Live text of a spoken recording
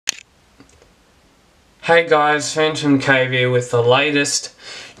Hey guys, PhantomCave here with the latest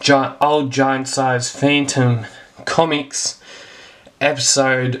Old Giantsize Phantom comics,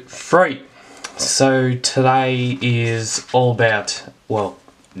 episode 3. So today is all about, well,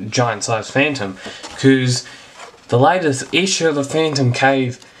 Giantsize Phantom, because the latest issue of the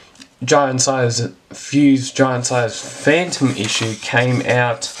PhantomCave Fused Giantsize Phantom issue came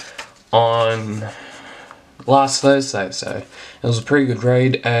out on last Thursday, so it was a pretty good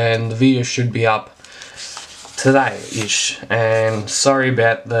read, and the video should be up today-ish. And sorry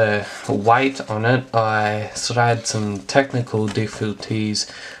about the wait on it, I sort of had some technical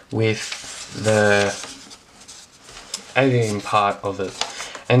difficulties with the editing part of it.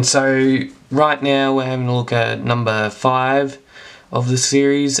 And so right now we're having a look at number 5 of the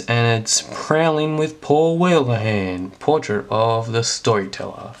series, and it's Prowling with Paul Wheelahan, Portrait of the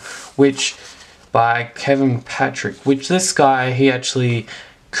Storyteller, which by Kevin Patrick, which this guy, he actually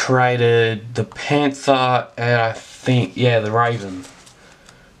created the Panther and I think, yeah, the Raven.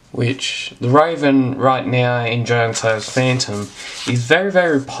 Which, the Raven right now in Giantsize Phantom is very,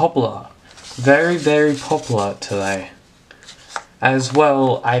 very popular. Very, very popular today. As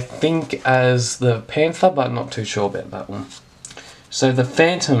well, I think, as the Panther, but not too sure about that one. So the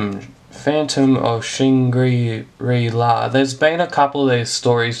Phantom of Shangri-La, there's been a couple of these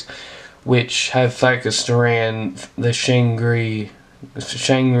stories which have focused around the Shangri-La,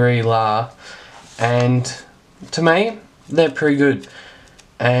 and to me, they're pretty good.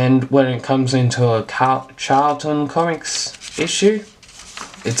 And when it comes into a Charlton Comics issue,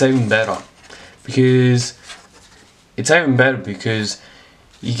 it's even better. Because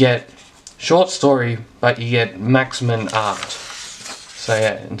you get short story, but you get maximum art. So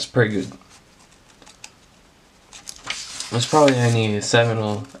yeah, it's pretty good. It's probably only a 7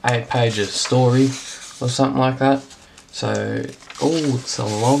 or 8 pages story or something like that. So, oh, it's a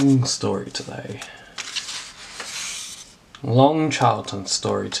long story today. Long Charlton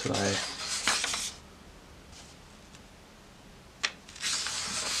story today.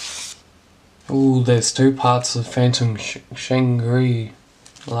 Oh, there's 2 parts of Phantom Shangri-La.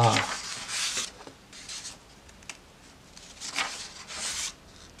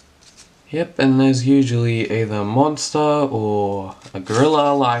 Yep, and there's usually either a monster or a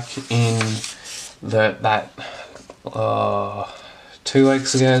gorilla, like in that 2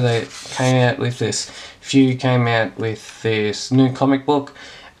 weeks ago they came out with this. Few came out with this new comic book,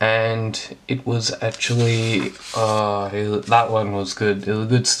 and it was actually that one was good. It was a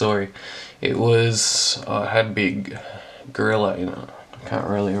good story. It was had big gorilla in it. I can't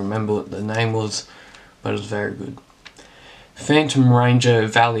really remember what the name was, but it was very good. Phantom Ranger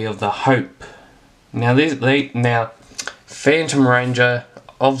Valley of the Hope. Now Phantom Ranger,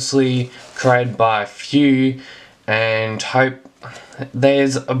 obviously created by Few and Hope.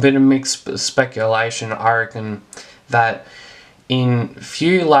 There's a bit of mixed speculation, I reckon, that in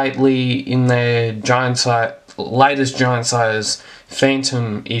Few lately, in their latest Giantsize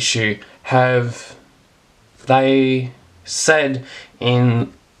Phantom issue, have they said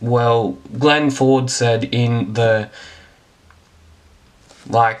in, well, Glenn Ford said in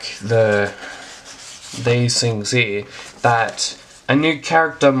these things here, that a new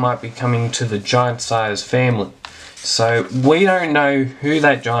character might be coming to the Giantsize family. So we don't know who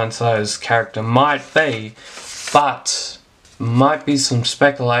that Giantsize character might be, but might be some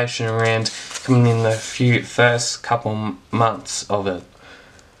speculation around coming in the first couple months of it.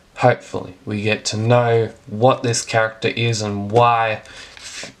 Hopefully we get to know what this character is and why,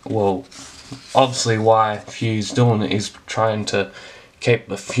 well, obviously why Few's doing it is trying to keep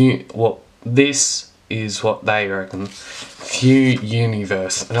the Few, well, this is what they reckon, Few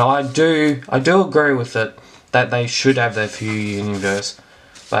universe. And I do agree with it, that they should have their Few universe,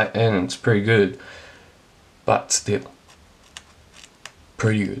 and it's pretty good, but still,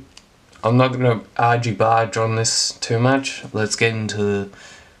 pretty good. I'm not going to argy-barge on this too much. Let's get into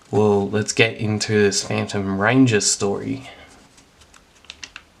this Phantom Ranger story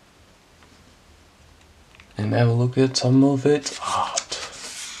and have a look at some of its art.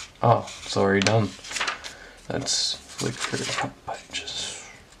 Oh, it's already done. Let's flick through a couple pages.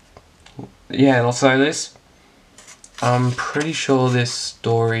 Yeah, also this, I'm pretty sure this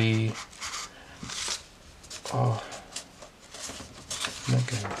story,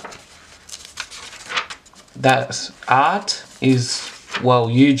 that art is, well,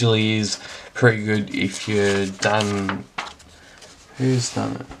 usually is pretty good if you're done. Who's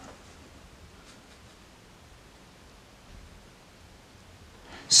done it?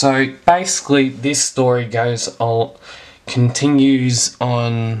 So basically this story continues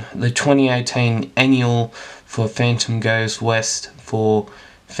on the 2018 annual for Phantom Goes West for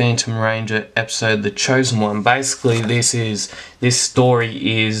Phantom Ranger episode, The Chosen One. Basically, this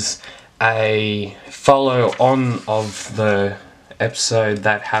story is a follow on of the episode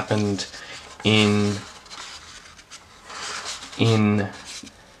that happened in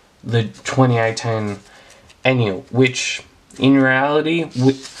the 2018 annual, which in reality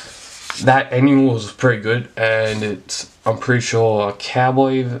that annual was pretty good, and it's, I'm pretty sure, a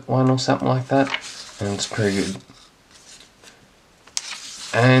cowboy one or something like that, and it's pretty good.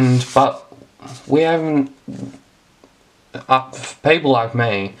 But we haven't, people like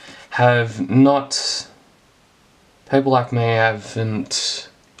me haven't,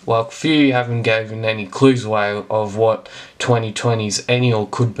 well, few haven't given any clues away of what 2020's annual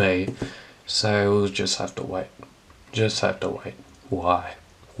could be, so we'll just have to wait. Why?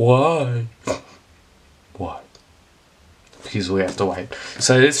 Because we have to wait.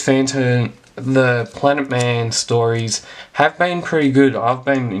 So this Phantom, the Planet Man stories have been pretty good. I've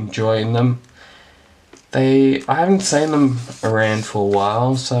been enjoying them. I haven't seen them around for a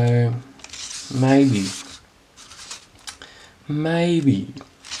while, so maybe.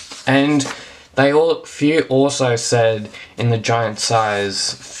 And few also said in the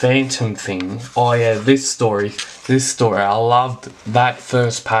Giantsize Phantom thing, oh yeah, this story, I loved that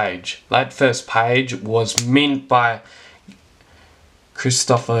first page. That first page was mint by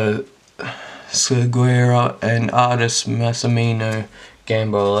Christopher Seguera and artist Massimino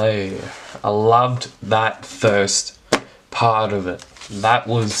Gambole. I loved that first part of it. That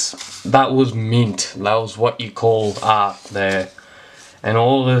was mint. That was what you call art there. And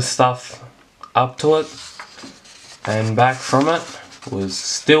all the stuff up to it and back from it was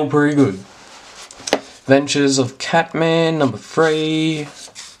still pretty good. Adventures of Catman number 3.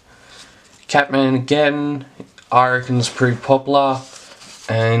 Catman again, I reckon is pretty popular,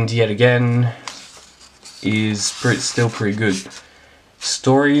 and yet again is still pretty good.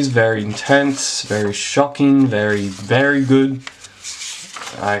 Stories very intense, very shocking, very good.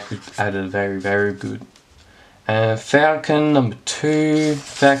 I could add a very good. Falcon number 2.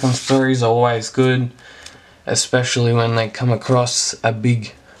 Falcon stories are always good, especially when they come across a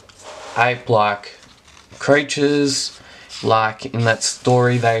big ape-like creatures, like in that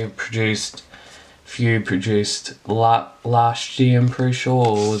story they produced last year, I'm pretty sure,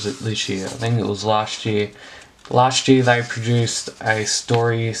 or was it this year? I think it was last year. Last year they produced a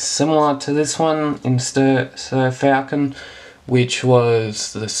story similar to this one in Sir Falcon, which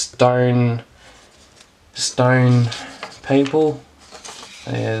was the stone people,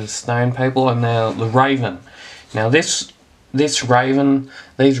 and now the Raven. Now these Raven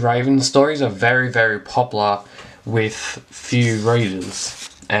stories are very popular with few readers,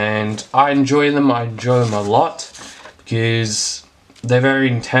 and I enjoy them. I enjoy them a lot because they're very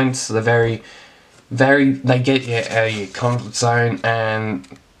intense. They're they get you out of your comfort zone, and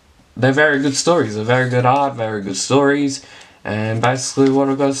they're very good stories. They're very good art, very good stories, and basically what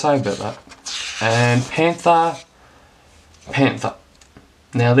I've got to say about that. And Panther.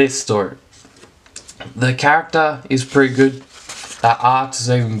 Now this story, the character is pretty good, the art is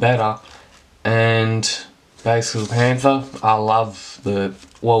even better, and basically Panther, I love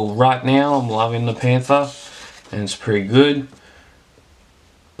right now I'm loving the Panther, and it's pretty good,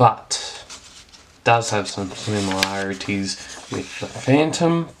 but does have some similarities with the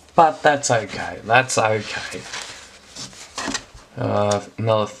Phantom, but that's okay.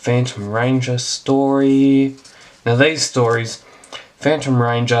 Another Phantom Ranger story. Now these stories, Phantom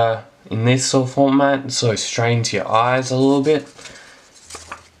Ranger in this sort of format sort of strains your eyes a little bit,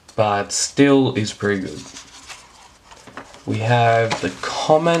 but still is pretty good. We have the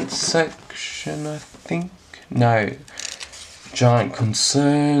comment section, I think. No. Giant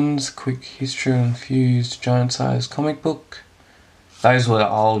Concerns, Quick History Infused Giant-Size Comic Book. Those were the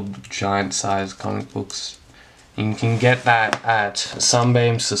old Giant-Size comic books. You can get that at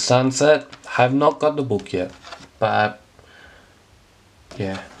Sunbeams to Sunset. Have not got the book yet, but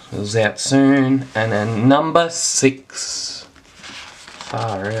yeah, it was out soon. And then number 6.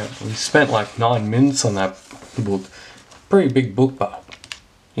 Far out. We spent like 9 minutes on that book. Pretty big book, but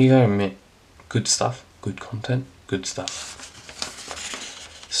you gotta admit, good stuff, good content, good stuff.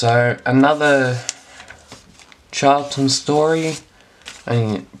 So another Charlton story. I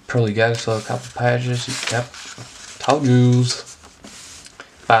think it probably goes for a couple of pages. Yep, told yous.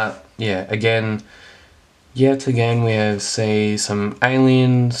 But yeah, yet again we have some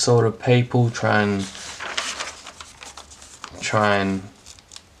alien sort of people try and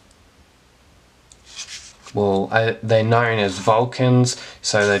well, they're known as Vulcans,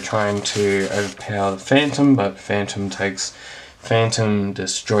 so they're trying to overpower the Phantom, but Phantom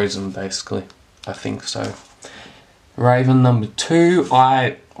destroys them basically. I think so. Raven number 2.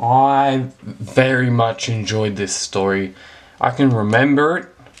 I very much enjoyed this story. I can remember it.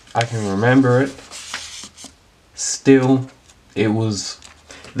 Still,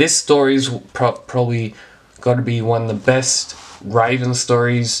 this story's probably got to be one of the best Raven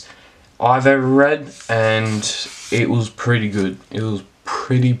stories I've ever read, and it was pretty good. It was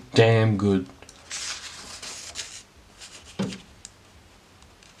pretty damn good.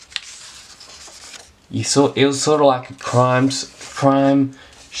 It was sort of like a crime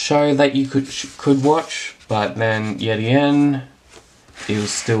show that you could watch, but then yet again, it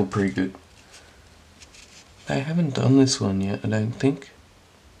was still pretty good. They haven't done this one yet, I don't think.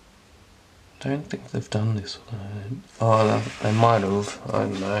 Don't think they've done this one. Oh, they might have. I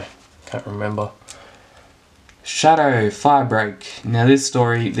don't know. Can't remember. Shadow Firebreak. Now this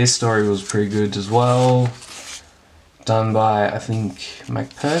story was pretty good as well. Done by, I think,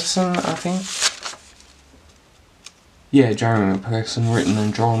 McPherson, I think. Yeah, Jeremy McPherson, written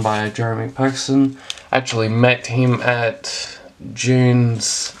and drawn by Jeremy McPherson. Actually met him at June's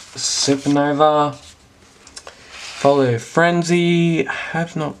Supernova. Follow Frenzy. I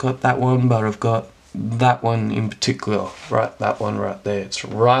have not got that one, but I've got that one in particular. Right, that one right there. It's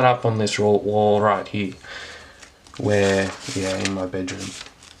right up on this wall right here. Where, yeah, in my bedroom.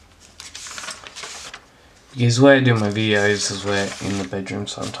 Because where I do my videos is where in the bedroom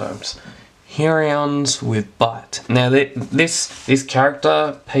sometimes. Herions with Bite. Now this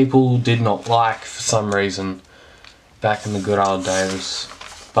character people did not like for some reason back in the good old days,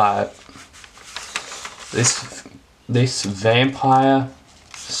 but this vampire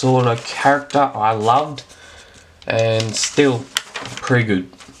sort of character I loved, and still pretty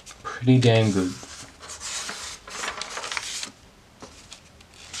good, pretty damn good.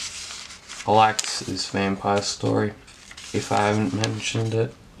 I liked this vampire story, if I haven't mentioned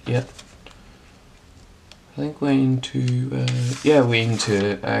it yet. I think we're into, we're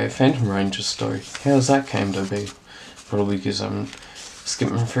into a Phantom Ranger story. How's that came to be? Probably because I'm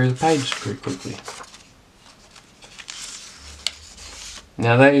skipping through the pages pretty quickly.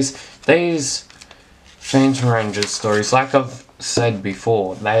 Now these Phantom Ranger stories, like I've said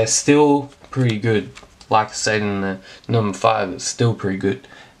before, they are still pretty good. Like I said in the number 5, it's still pretty good.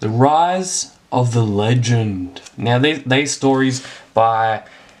 The Rise of the Legend. Now these stories by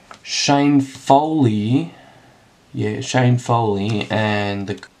Shane Foley. Yeah, Shane Foley,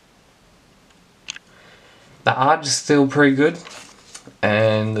 and the art is still pretty good,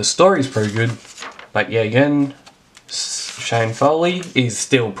 and the story's pretty good, but yeah, again, Shane Foley is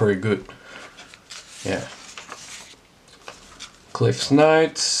still pretty good. Yeah. Cliff's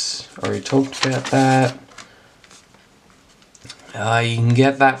Notes, already talked about that. You can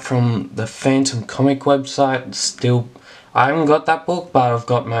get that from the Phantom comic website. Still, I haven't got that book, but I've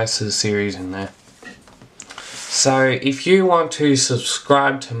got most of the series in there. So if you want to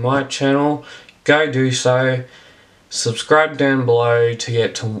subscribe to my channel, go do so. Subscribe down below to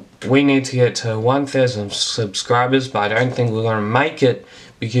get to, we need to get to 1,000 subscribers, but I don't think we're going to make it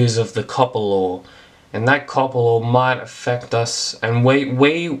because of the copper law. And that copper law might affect us, and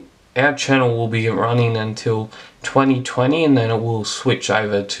our channel will be running until 2020, and then it will switch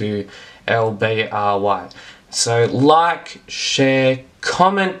over to LBRY. So like, share,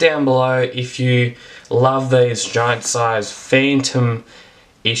 comment down below if you love these Giant-Size Phantom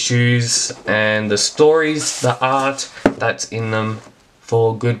issues and the stories, the art that's in them,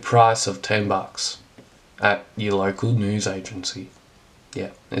 for a good price of $10 at your local news agency.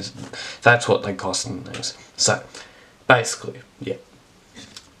 Yeah, that's what they cost in those. So, basically, yeah.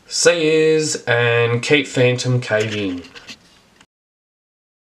 See yous, and keep PhantomCaving.